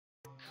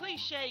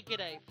Cliche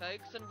g'day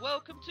folks, and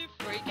welcome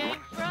to Free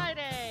Game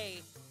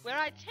Friday, where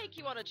I take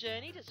you on a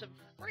journey to some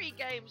free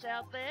games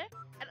out there,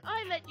 and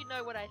I let you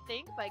know what I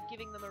think by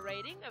giving them a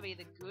rating of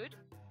either good,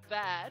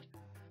 bad,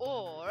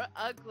 or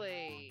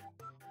ugly.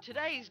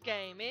 Today's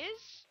game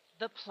is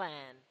The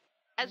Plan.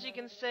 As you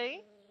can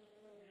see,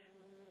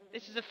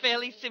 this is a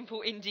fairly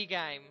simple indie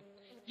game.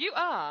 You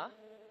are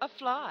a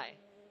fly.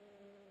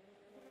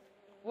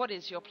 What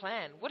is your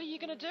plan? What are you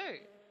going to do?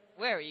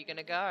 Where are you going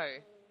to go?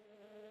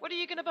 What are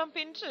you going to bump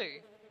into?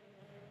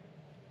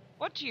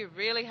 What do you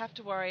really have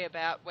to worry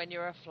about when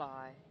you're a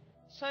fly?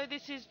 So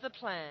this is the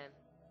plan.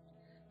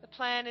 The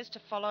plan is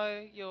to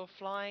follow your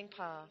flying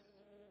path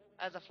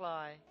as a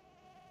fly.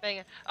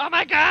 Oh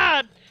my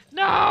god!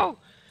 No!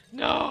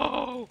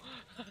 No!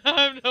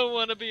 I don't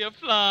want to be a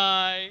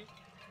fly.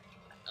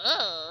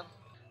 Ugh.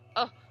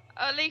 Oh,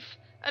 a leaf!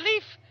 A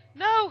leaf!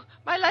 No!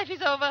 My life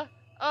is over!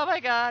 Oh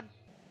my god!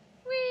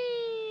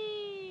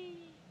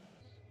 Whee!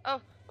 Oh,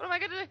 what am I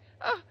going to do?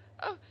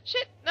 Oh,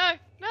 shit! No!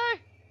 No!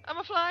 I'm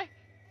a fly!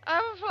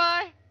 I'm a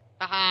fly!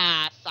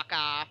 Aha!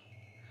 Sucker!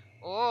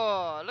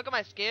 Oh, look at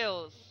my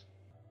skills!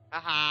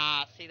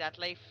 Aha! See that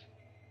leaf?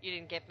 You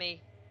didn't get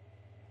me.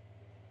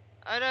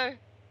 Oh no!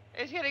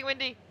 It's getting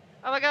windy!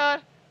 Oh my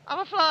god! I'm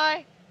a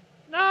fly!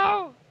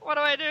 No! What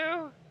do I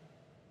do?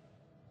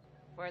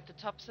 We're at the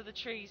tops of the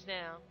trees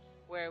now.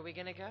 Where are we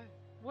gonna go?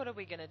 What are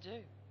we gonna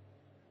do?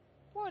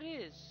 What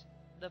is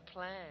the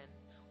plan?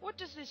 What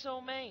does this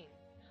all mean?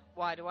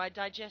 Why do I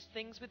digest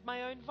things with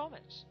my own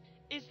vomit?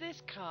 Is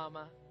this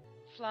karma?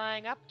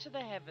 Flying up to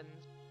the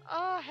heavens.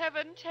 Oh,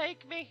 heaven,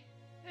 take me.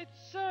 It's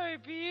so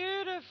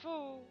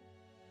beautiful.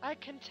 I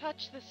can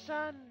touch the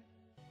sun.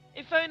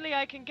 If only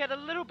I can get a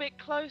little bit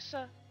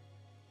closer.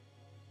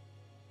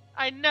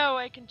 I know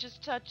I can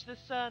just touch the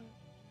sun.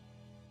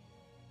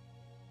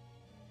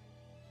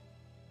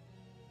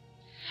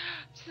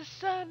 It's the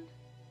sun.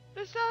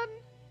 The sun.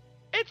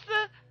 It's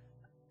the...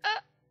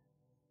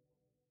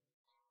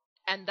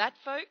 And that,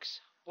 folks,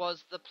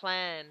 was The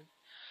Plan.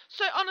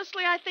 So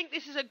honestly, I think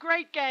this is a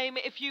great game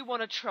if you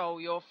want to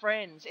troll your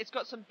friends. It's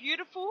got some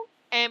beautiful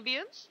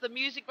ambience. The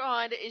music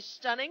behind it is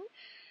stunning.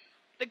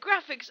 The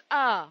graphics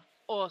are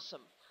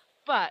awesome.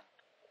 But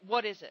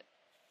what is it?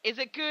 Is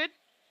it good?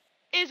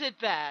 Is it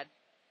bad?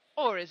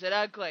 Or is it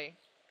ugly?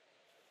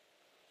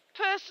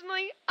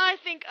 Personally, I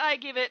think I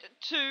give it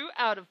 2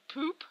 out of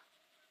poop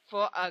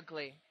for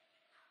ugly.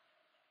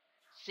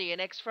 See you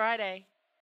next Friday.